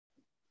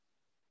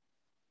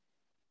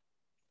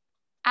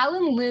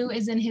Alan Liu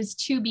is in his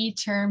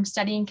 2B term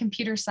studying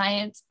computer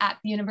science at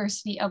the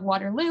University of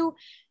Waterloo.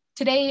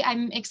 Today,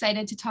 I'm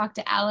excited to talk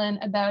to Alan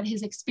about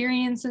his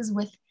experiences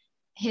with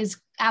his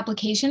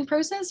application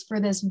process for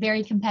this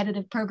very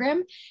competitive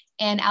program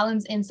and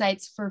Alan's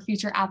insights for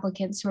future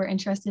applicants who are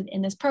interested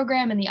in this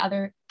program and the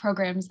other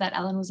programs that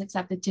Alan was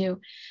accepted to.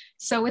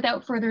 So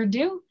without further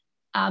ado,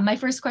 my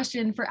first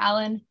question for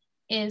Alan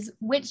is,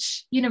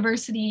 which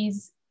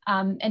universities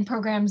and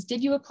programs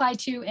did you apply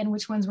to, and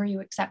which ones were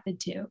you accepted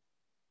to?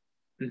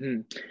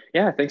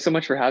 Yeah, thanks so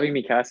much for having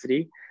me,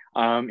 Cassidy.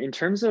 In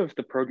terms of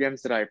the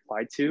programs that I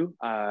applied to,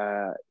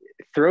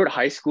 throughout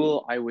high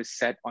school, I was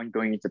set on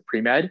going into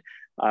pre-med,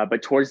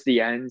 but towards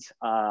the end,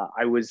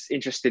 I was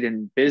interested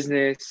in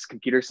business,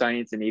 computer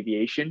science, and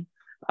aviation.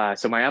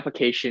 So my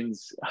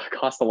applications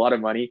cost a lot of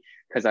money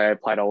because I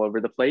applied all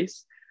over the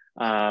place.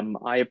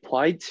 I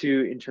applied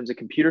to, in terms of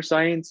computer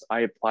science,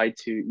 I applied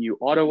to U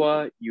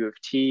Ottawa, U of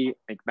T,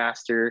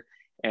 Mcmaster,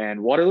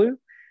 and Waterloo.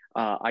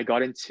 I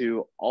got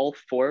into all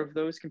four of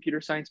those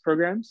computer science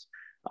programs.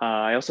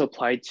 I also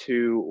applied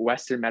to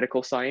Western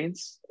Medical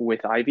Science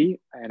with Ivy,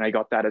 and I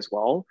got that as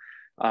well.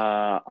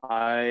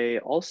 I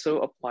also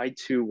applied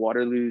to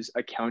Waterloo's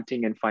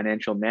Accounting and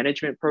Financial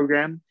Management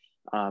program,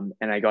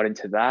 and I got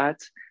into that.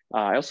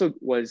 I also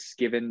was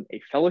given a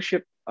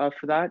fellowship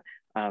for that.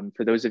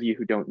 For those of you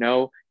who don't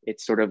know,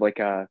 it's sort of like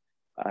an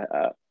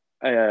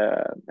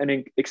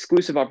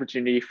exclusive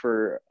opportunity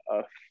for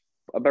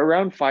about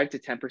around 5 to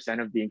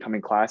 10% of the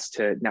incoming class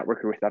to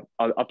network with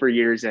upper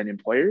years and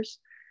employers.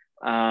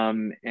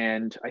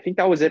 And I think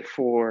that was it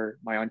for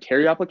my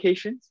Ontario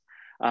applications.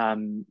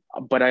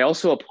 But I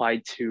also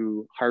applied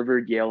to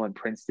Harvard, Yale, and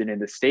Princeton in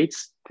the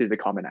States through the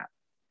Common App.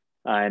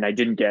 And I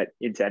didn't get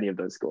into any of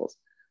those schools.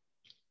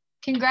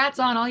 Congrats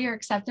on all your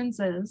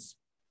acceptances.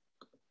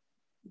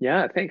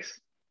 Yeah, thanks.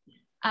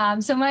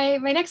 So my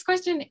next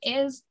question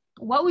is,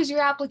 what was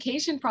your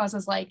application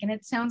process like? And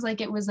it sounds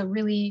like it was a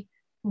really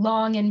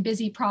long and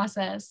busy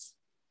process.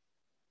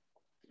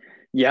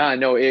 Yeah,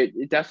 no,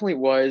 it definitely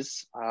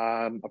was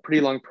a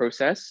pretty long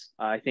process.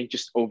 I think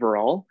just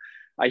overall,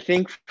 I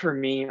think for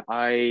me,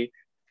 I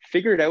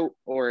figured out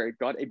or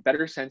got a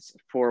better sense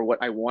for what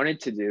I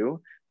wanted to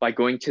do by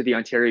going to the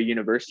Ontario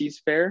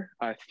Universities Fair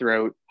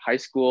throughout high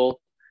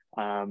school.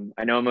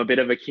 I know I'm a bit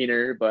of a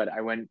keener, but I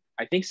went,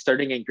 I think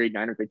starting in grade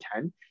 9 or grade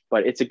 10,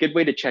 but it's a good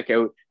way to check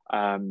out,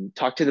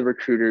 talk to the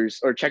recruiters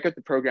or check out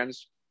the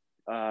programs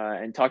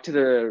and talk to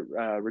the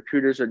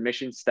recruiters or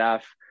admissions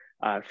staff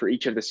for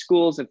each of the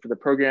schools and for the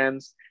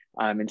programs,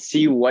 and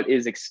see what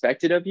is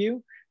expected of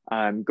you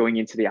going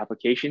into the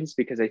applications.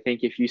 Because I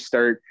think if you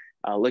start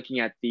looking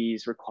at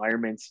these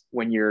requirements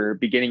when you're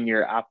beginning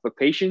your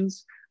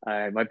applications,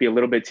 it might be a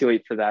little bit too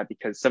late for that,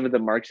 because some of the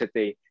marks that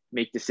they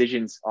make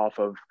decisions off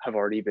of have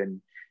already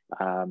been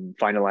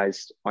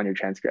finalized on your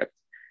transcript.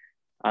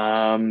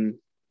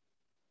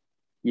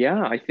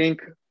 Yeah, I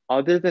think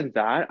other than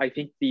that, I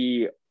think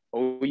the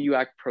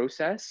OUAC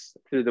process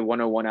through the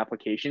 101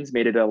 applications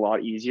made it a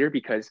lot easier,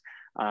 because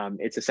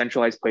it's a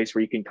centralized place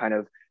where you can kind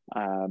of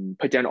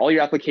put down all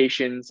your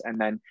applications,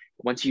 and then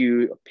once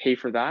you pay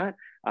for that,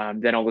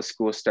 then all the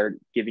schools start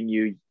giving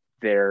you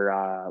their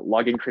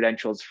login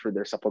credentials for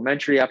their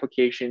supplementary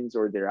applications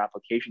or their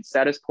application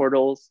status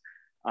portals.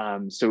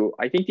 So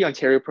I think the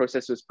Ontario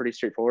process was pretty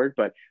straightforward,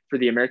 but for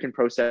the American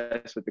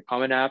process with the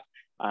Common App,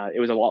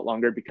 it was a lot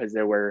longer, because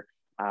there were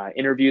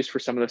interviews for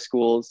some of the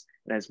schools,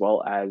 and as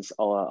well as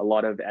a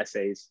lot of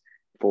essays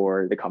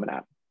for the Common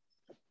App.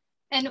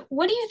 And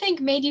what do you think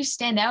made you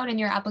stand out in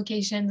your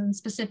application, and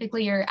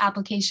specifically your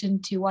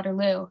application to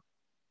Waterloo?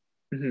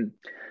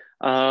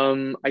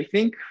 I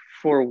think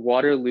for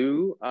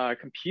Waterloo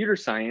computer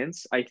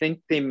science, I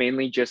think they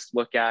mainly just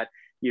look at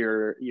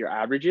your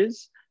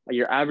averages,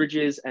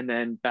 and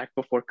then back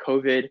before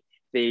COVID,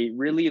 they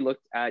really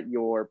looked at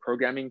your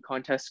programming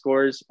contest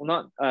scores. Well,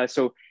 not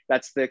so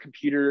that's the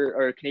computer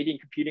or Canadian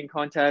Computing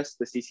Contest,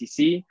 the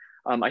CCC.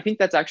 I think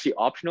that's actually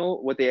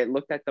optional. What they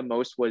looked at the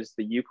most was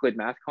the Euclid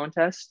Math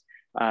Contest.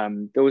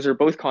 Those are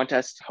both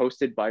contests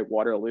hosted by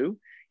Waterloo,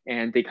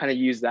 and they kind of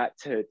use that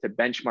to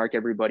benchmark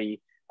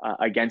everybody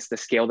against the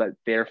scale that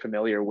they're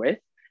familiar with,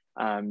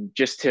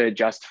 just to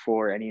adjust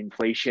for any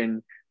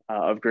inflation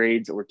of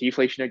grades or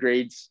deflation of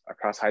grades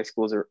across high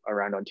schools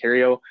around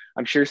Ontario.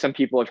 I'm sure some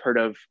people have heard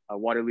of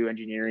Waterloo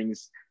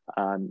Engineering's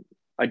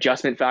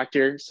adjustment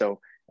factor.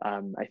 So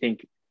I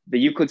think the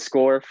Euclid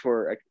score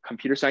for a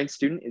computer science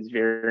student is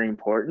very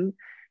important.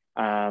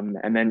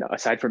 And then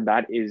aside from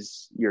that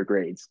is your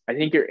grades. I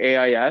think your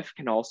AIF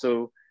can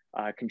also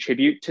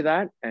contribute to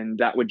that, and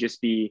that would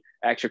just be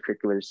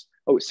extracurriculars.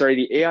 Oh, sorry,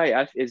 the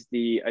AIF is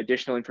the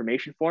additional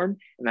information form,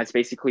 and that's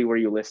basically where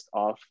you list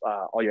off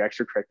all your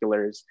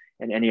extracurriculars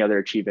and any other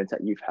achievements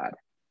that you've had.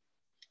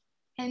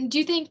 And do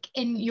you think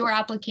in your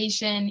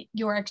application,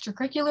 your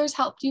extracurriculars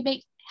helped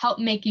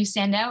make you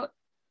stand out?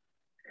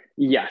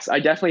 Yes, I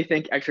definitely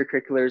think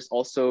extracurriculars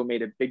also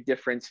made a big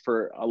difference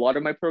for a lot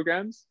of my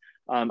programs.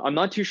 I'm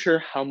not too sure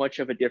how much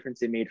of a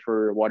difference it made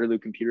for Waterloo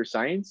Computer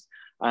Science,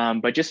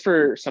 but just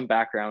for some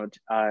background,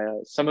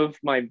 some of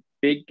my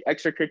big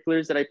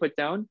extracurriculars that I put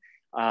down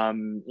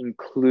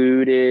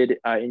included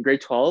in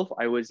grade 12,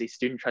 I was a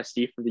student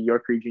trustee for the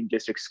York Region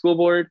District School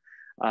Board,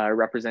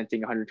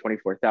 representing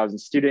 124,000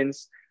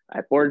 students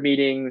at board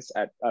meetings,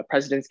 at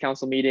President's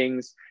Council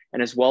meetings,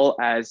 and as well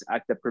as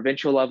at the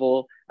provincial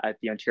level at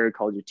the Ontario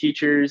College of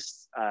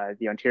Teachers,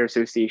 the Ontario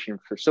Association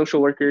for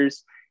Social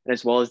Workers, and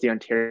as well as the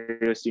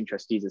Ontario Student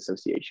Trustees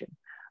Association.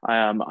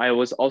 I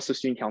was also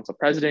student council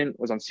president,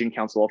 was on student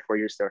council all 4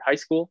 years throughout high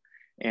school.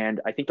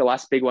 And I think the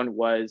last big one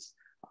was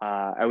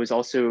I was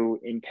also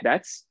in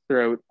cadets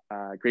throughout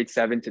grade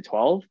 7 to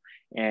 12.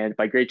 And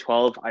by grade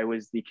 12, I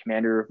was the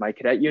commander of my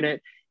cadet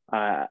unit.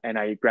 And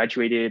I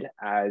graduated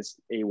as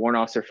a warrant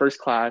officer first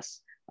class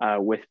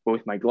with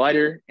both my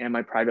glider and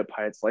my private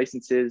pilot's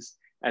licenses,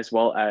 as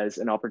well as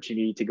an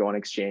opportunity to go on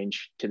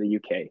exchange to the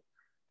UK.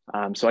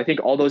 So I think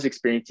all those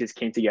experiences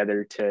came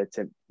together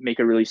to make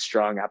a really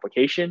strong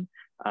application.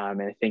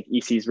 And I think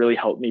EC's really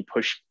helped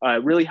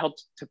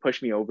to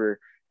push me over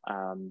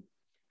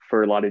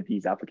for a lot of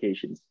these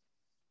applications.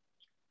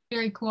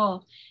 Very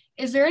cool.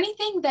 Is there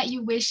anything that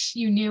you wish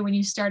you knew when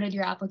you started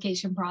your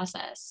application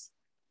process?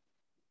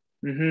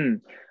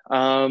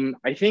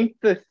 I think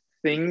the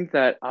thing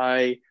that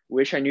I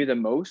wish I knew the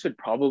most would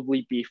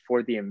probably be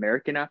for the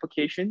American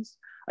applications.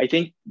 I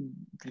think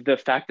the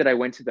fact that I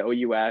went to the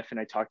OUF and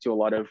I talked to a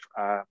lot of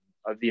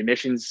the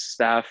admissions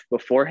staff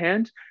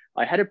beforehand,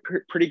 I had a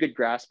pretty good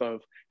grasp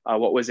of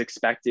what was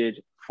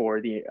expected for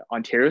the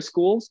Ontario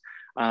schools.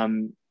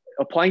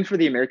 Applying for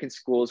the American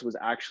schools was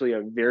actually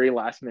a very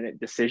last minute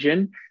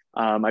decision.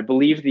 I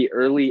believe the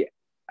early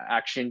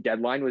action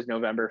deadline was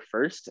November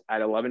 1st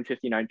at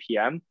 11:59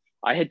 p.m.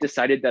 I had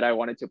decided that I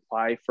wanted to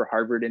apply for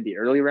Harvard in the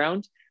early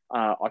round,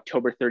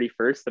 October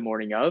 31st, the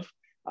morning of,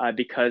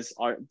 because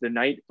the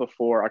night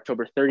before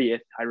October 30th,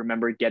 I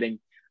remember getting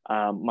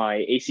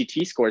my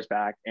ACT scores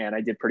back and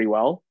I did pretty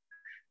well.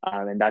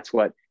 And that's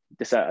what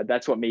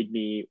made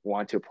me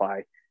want to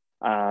apply.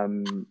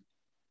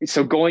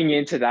 So going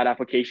into that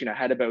application, I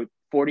had about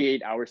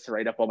 48 hours to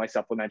write up all my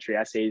supplementary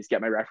essays,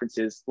 get my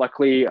references.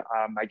 Luckily,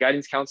 my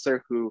guidance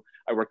counselor, who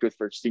I worked with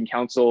for student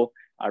council,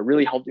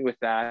 really helped me with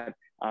that,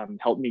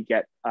 helped me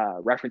get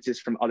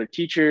references from other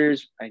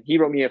teachers. And he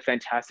wrote me a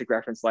fantastic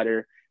reference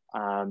letter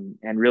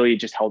and really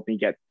just helped me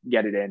get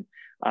it in.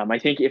 I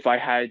think if I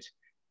had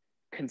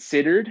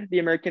considered the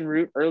American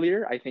route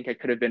earlier, I think I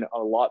could have been a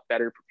lot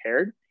better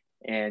prepared.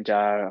 And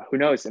who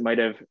knows,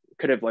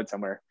 could have led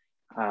somewhere.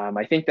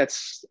 I think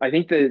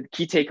the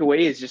key takeaway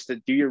is just to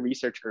do your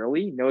research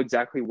early, know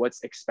exactly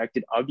what's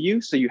expected of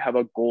you, so you have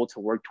a goal to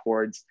work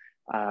towards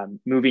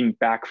moving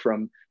back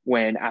from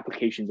when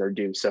applications are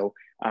due. So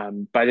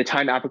by the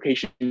time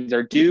applications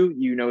are due,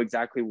 you know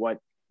exactly what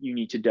you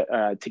need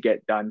to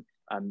get done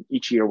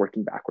each year,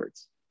 working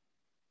backwards.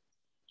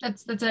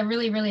 That's a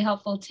really, really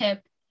helpful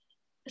tip.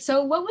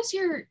 So what was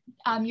your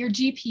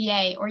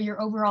GPA or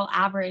your overall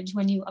average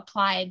when you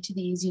applied to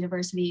these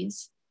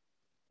universities?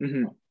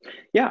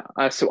 Yeah,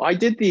 so I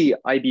did the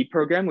IB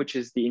program, which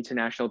is the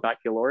International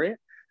Baccalaureate.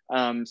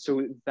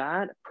 So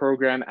that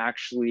program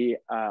actually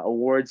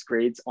awards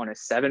grades on a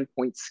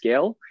 7-point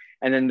scale.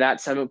 And then that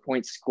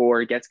 7-point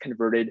score gets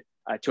converted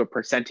to a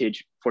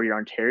percentage for your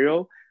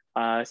Ontario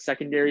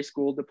secondary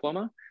school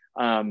diploma.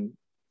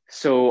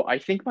 So I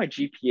think my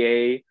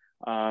GPA,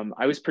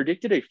 I was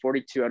predicted a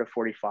 42 out of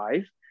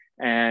 45.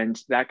 And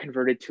that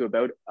converted to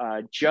about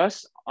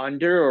just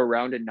under or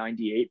around a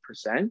 98%.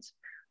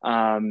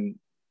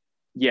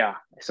 Yeah,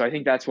 so I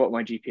think that's what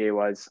my GPA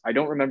was. I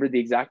don't remember the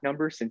exact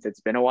number since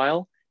it's been a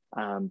while,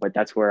 but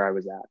that's where I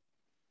was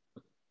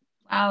at.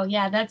 Wow,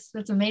 yeah, that's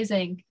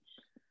amazing.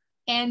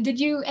 And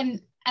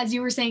as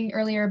you were saying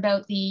earlier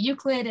about the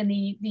Euclid and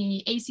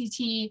the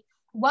ACT,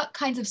 what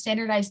kinds of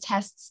standardized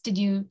tests did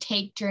you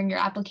take during your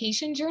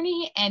application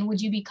journey? And would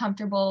you be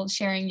comfortable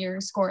sharing your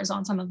scores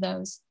on some of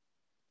those?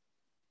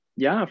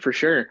 Yeah, for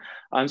sure.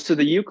 So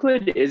the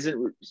Euclid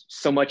isn't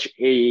so much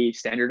a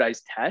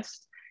standardized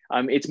test.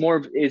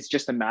 It's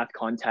just a math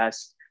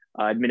contest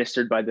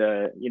administered by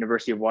the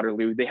University of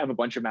Waterloo. They have a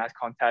bunch of math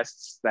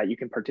contests that you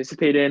can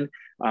participate in.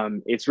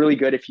 It's really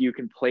good if you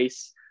can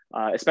place,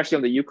 especially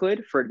on the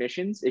Euclid for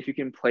admissions, if you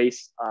can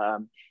place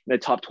in the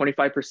top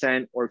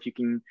 25%, or if you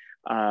can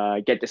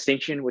get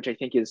distinction, which I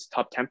think is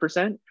top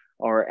 10%,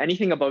 or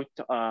anything above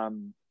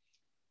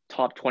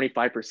top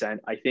 25%,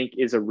 I think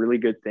is a really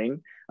good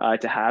thing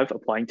to have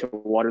applying to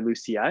Waterloo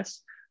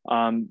CS.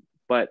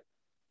 But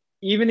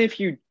even if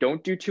you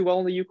don't do too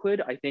well in the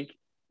Euclid, I think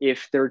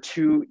if there are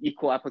two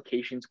equal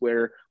applications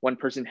where one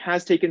person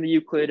has taken the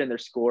Euclid and their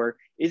score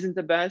isn't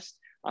the best,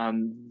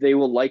 they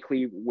will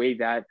likely weigh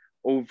that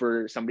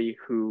over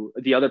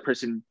the other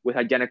person with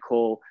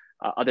identical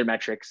other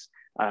metrics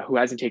who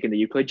hasn't taken the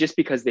Euclid, just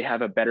because they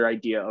have a better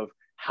idea of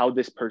how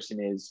this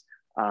person is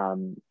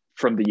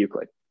from the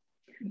Euclid.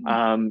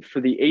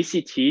 For the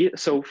ACT,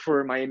 so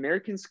for my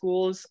American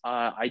schools,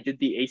 I did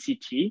the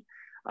ACT.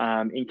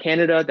 In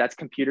Canada, that's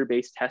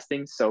computer-based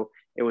testing, so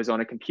it was on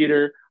a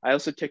computer. I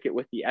also took it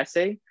with the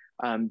essay.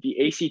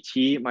 The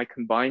ACT, my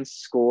combined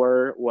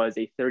score was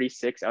a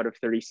 36 out of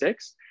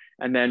 36.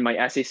 And then my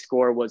essay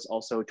score was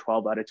also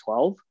 12 out of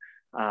 12.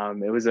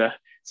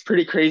 It's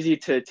pretty crazy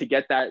to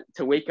get that,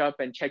 to wake up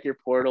and check your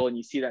portal and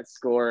you see that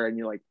score and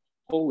you're like,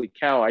 holy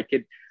cow, I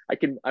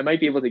might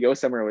be able to go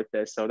somewhere with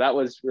this. So that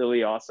was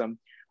really awesome.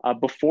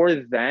 Before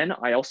then,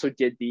 I also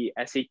did the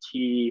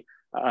SAT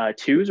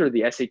 2s, or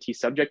the SAT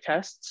subject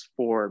tests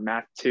for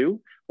Math 2,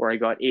 where I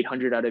got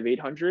 800 out of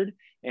 800.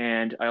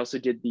 And I also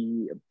did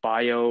the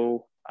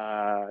biology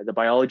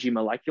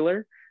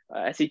molecular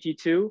SAT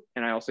 2,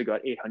 and I also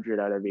got 800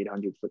 out of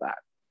 800 for that.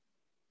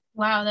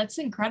 Wow, that's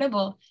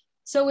incredible.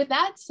 So with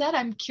that said,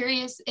 I'm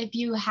curious if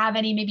you have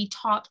any maybe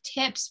top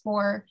tips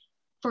for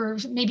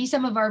maybe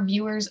some of our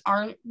viewers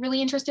are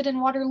really interested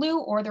in Waterloo,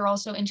 or they're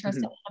also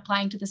interested in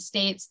applying to the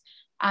States.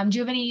 Do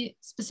you have any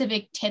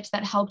specific tips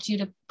that helped you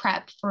to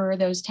prep for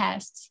those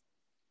tests?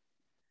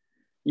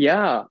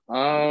 Yeah,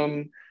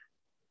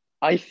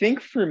 I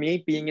think for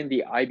me, being in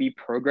the IB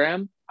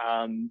program,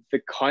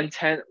 the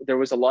content, there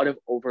was a lot of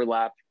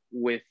overlap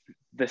with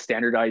the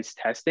standardized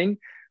testing,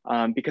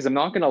 because I'm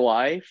not going to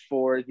lie,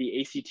 for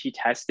the ACT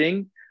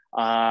testing,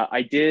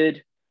 I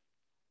did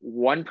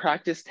one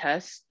practice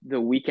test the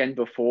weekend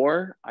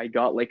before. I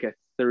got like a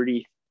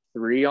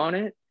 33 on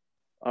it,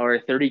 or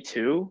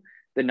 32.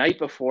 The night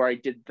before, I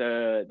did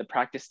the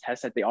practice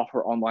test that they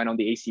offer online on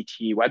the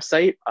ACT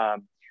website,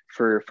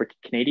 for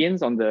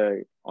Canadians on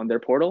their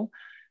portal.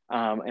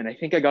 And I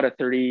think I got a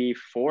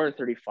 34 or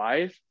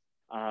 35,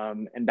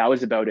 and that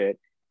was about it.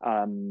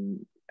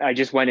 I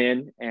just went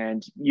in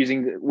and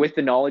with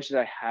the knowledge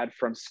that I had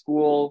from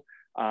school,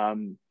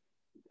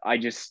 I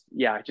just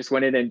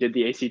went in and did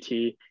the ACT,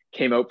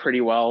 came out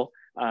pretty well.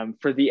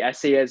 For the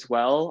essay as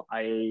well,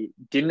 I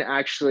didn't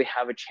actually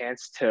have a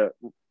chance to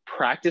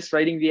practice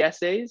writing the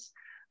essays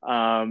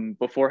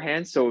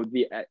beforehand. So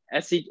the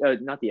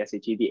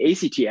the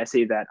ACT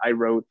essay that I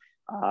wrote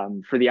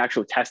for the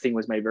actual testing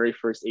was my very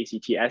first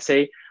ACT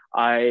essay.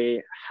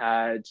 I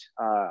had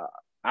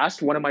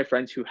asked one of my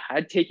friends who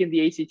had taken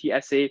the ACT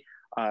essay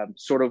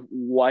sort of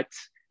what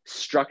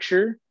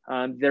structure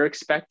they're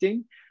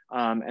expecting.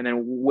 And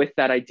then with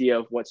that idea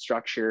of what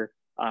structure,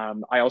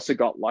 I also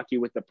got lucky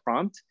with the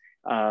prompt.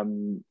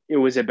 It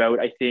was about,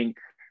 I think,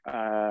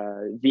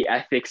 the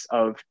ethics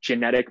of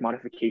genetic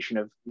modification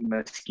of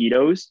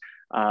mosquitoes.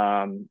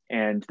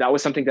 And that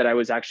was something that I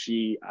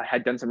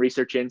had done some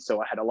research in,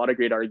 so I had a lot of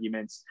great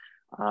arguments,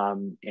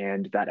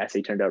 and that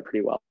essay turned out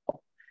pretty well.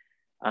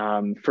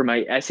 For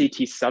my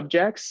SAT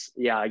subjects,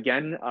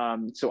 again,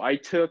 so I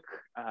took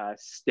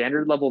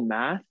standard level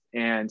math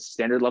and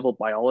standard level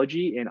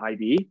biology in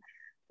IB,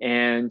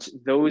 and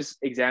those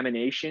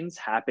examinations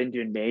happened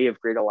in May of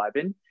grade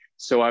 11.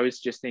 So I was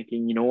just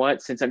thinking, you know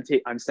what, since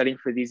I'm studying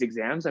for these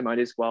exams, I might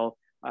as well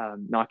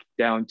knock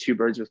down two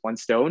birds with one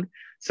stone.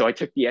 So I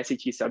took the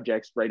SAT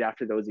subjects right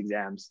after those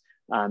exams.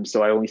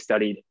 So I only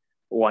studied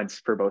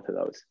once for both of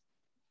those.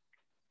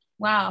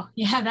 Wow.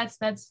 Yeah,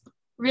 that's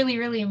really,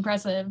 really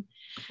impressive.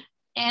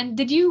 And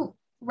did you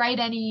write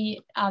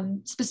any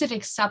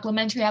specific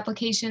supplementary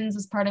applications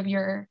as part of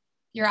your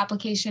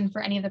application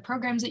for any of the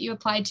programs that you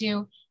applied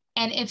to?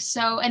 And if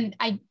so, and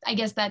I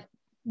guess that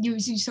you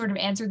sort of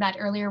answered that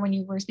earlier when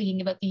you were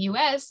speaking about the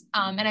US.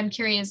 And I'm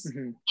curious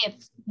if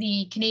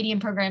the Canadian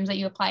programs that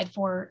you applied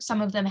for,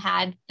 some of them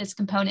had this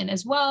component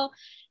as well.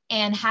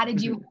 And how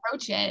did you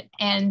approach it?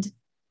 And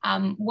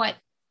what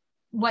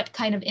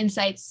kind of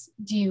insights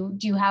do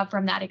you have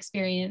from that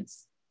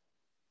experience?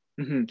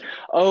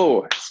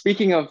 Oh,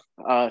 speaking of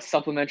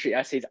supplementary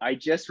essays, I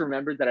just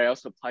remembered that I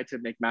also applied to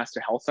Mcmaster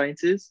Health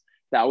Sciences.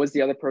 That was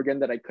the other program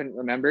that I couldn't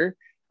remember.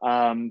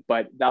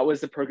 But that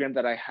was the program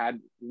that I had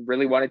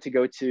really wanted to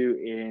go to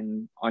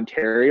in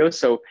Ontario.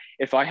 So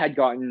if I had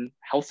gotten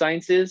health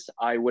sciences,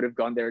 I would have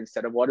gone there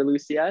instead of Waterloo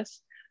CS.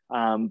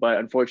 But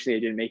unfortunately, I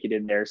didn't make it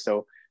in there.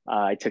 So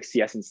I took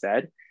CS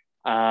instead.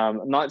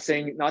 Not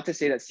to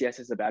say that CS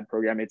is a bad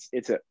program.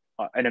 It's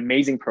an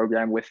amazing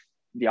program with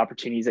the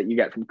opportunities that you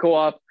get from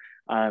co-op,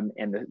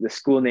 and the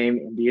school name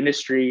and the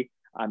industry.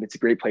 It's a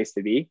great place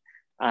to be.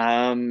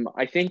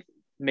 I think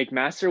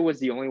Mcmaster was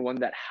the only one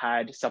that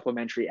had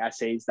supplementary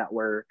essays that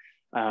were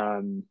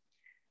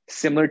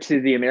similar to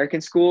the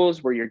American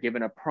schools, where you're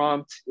given a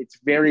prompt. It's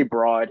very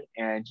broad,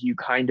 and you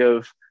kind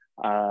of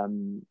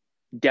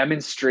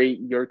demonstrate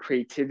your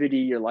creativity,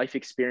 your life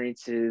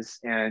experiences,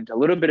 and a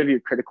little bit of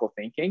your critical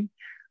thinking.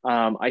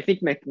 I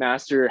think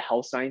Mcmaster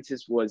Health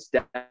Sciences was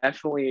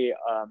definitely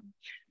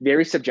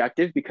very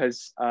subjective,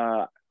 because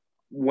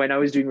when I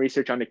was doing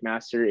research on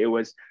Mcmaster, it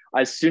was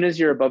as soon as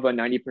you're above a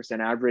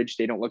 90% average,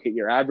 they don't look at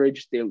your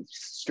average. They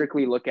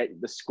strictly look at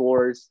the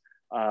scores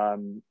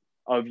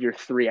of your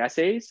three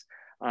essays.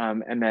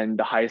 And then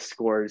the highest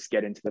scores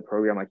get into the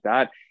program like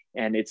that.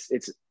 And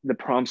the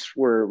prompts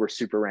were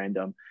super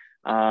random.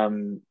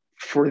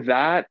 For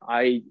that,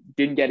 I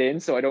didn't get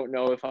in, so I don't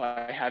know if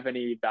I have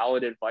any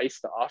valid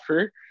advice to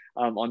offer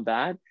on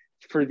that.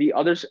 For the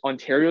other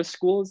Ontario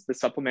schools, the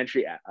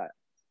supplementary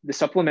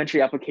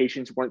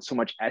applications weren't so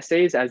much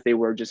essays as they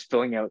were just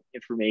filling out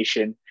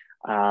information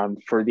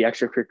for the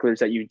extracurriculars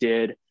that you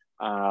did.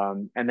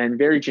 And then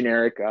very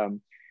generic,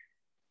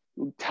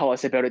 tell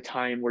us about a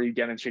time where you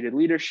demonstrated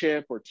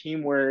leadership or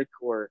teamwork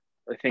or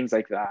things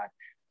like that.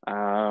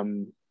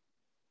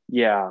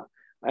 Yeah.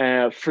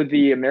 For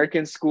the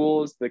American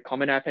schools, the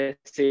Common App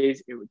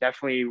essays, it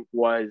definitely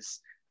was,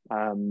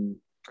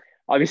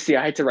 obviously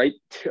I had to write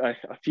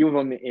a few of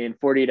them in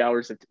 48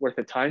 hours worth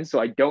of time. So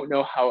I don't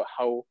know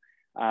how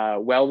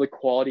well the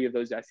quality of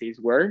those essays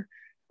were.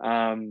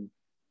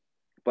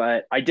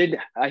 But I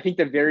think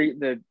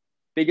the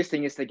biggest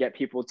thing is to get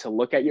people to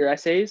look at your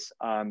essays.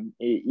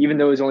 Even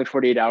though it was only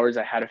 48 hours,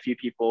 I had a few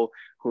people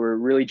who were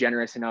really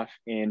generous enough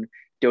in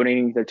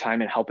donating their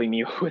time and helping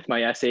me with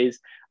my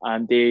essays.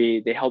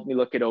 They helped me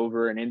look it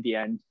over, and in the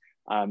end,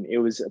 it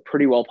was a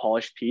pretty well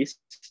polished piece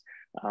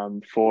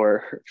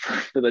for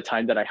the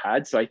time that I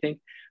had. So I think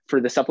for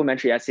the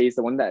supplementary essays,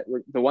 the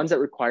ones that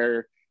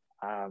require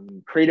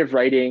creative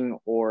writing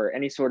or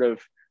any sort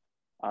of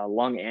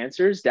long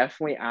answers,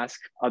 definitely ask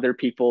other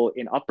people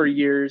in upper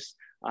years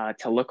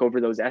to look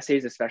over those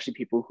essays, especially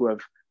people who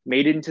have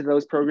made it into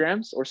those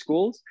programs or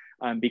schools,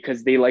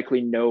 because they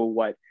likely know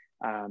what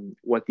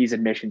these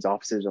admissions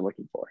officers are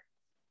looking for.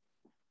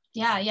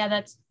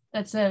 Yeah,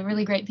 that's a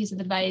really great piece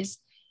of advice.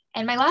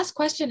 And my last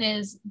question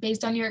is,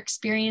 based on your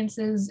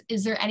experiences,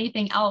 is there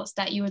anything else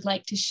that you would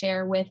like to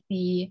share with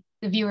the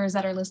viewers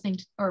that are listening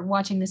to, or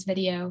watching this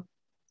video?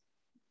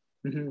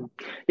 Mm-hmm.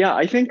 Yeah,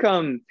 I think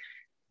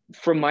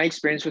from my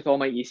experience with all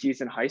my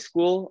ECs in high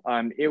school,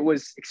 it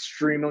was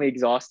extremely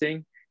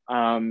exhausting.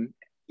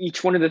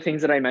 Each one of the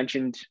things that I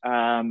mentioned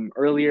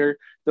earlier,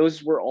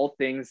 those were all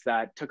things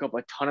that took up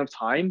a ton of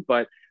time,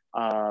 but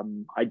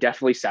I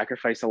definitely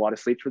sacrificed a lot of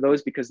sleep for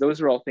those, because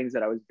those were all things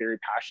that I was very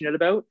passionate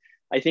about.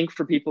 I think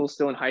for people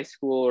still in high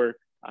school, or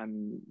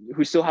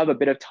who still have a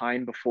bit of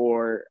time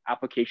before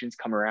applications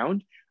come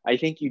around, I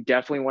think you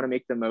definitely want to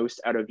make the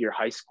most out of your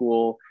high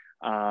school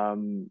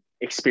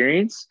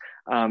experience.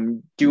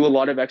 Do a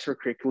lot of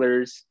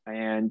extracurriculars,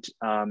 and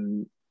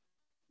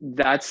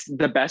that's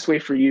the best way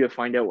for you to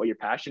find out what you're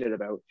passionate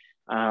about.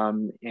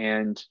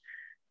 And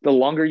the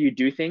longer you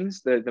do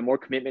things, the more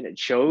commitment it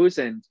shows.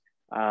 And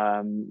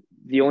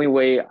the only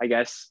way, I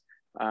guess,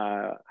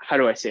 how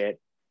do I say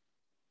it?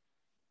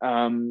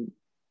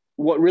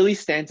 What really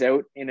stands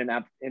out in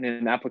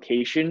an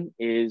application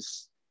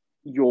is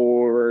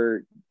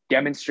your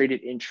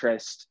demonstrated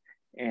interest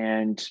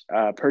and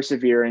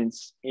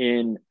perseverance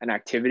in an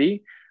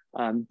activity.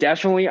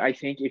 Definitely, I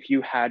think if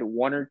you had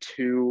one or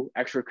two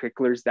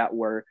extracurriculars that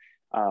were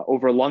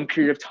over a long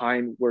period of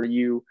time where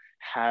you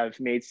have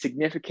made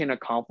significant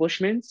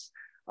accomplishments,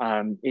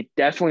 it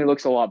definitely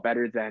looks a lot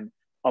better than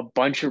a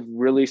bunch of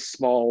really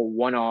small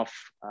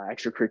one-off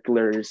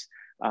extracurriculars,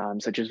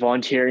 such as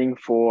volunteering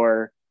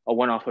for a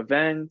one-off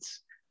event,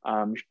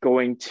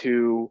 going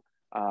to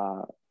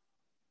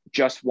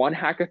just one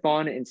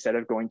hackathon instead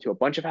of going to a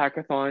bunch of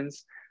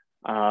hackathons.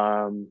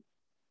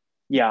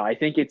 Yeah, I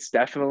think it's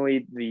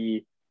definitely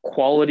the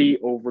quality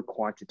over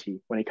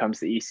quantity when it comes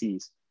to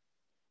ECs.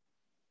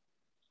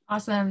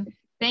 Awesome.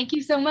 Thank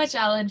you so much,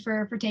 Alan,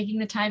 for taking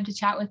the time to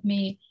chat with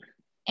me.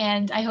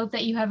 And I hope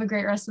that you have a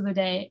great rest of the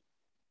day.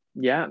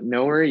 Yeah,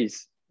 no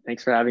worries.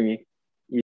 Thanks for having me.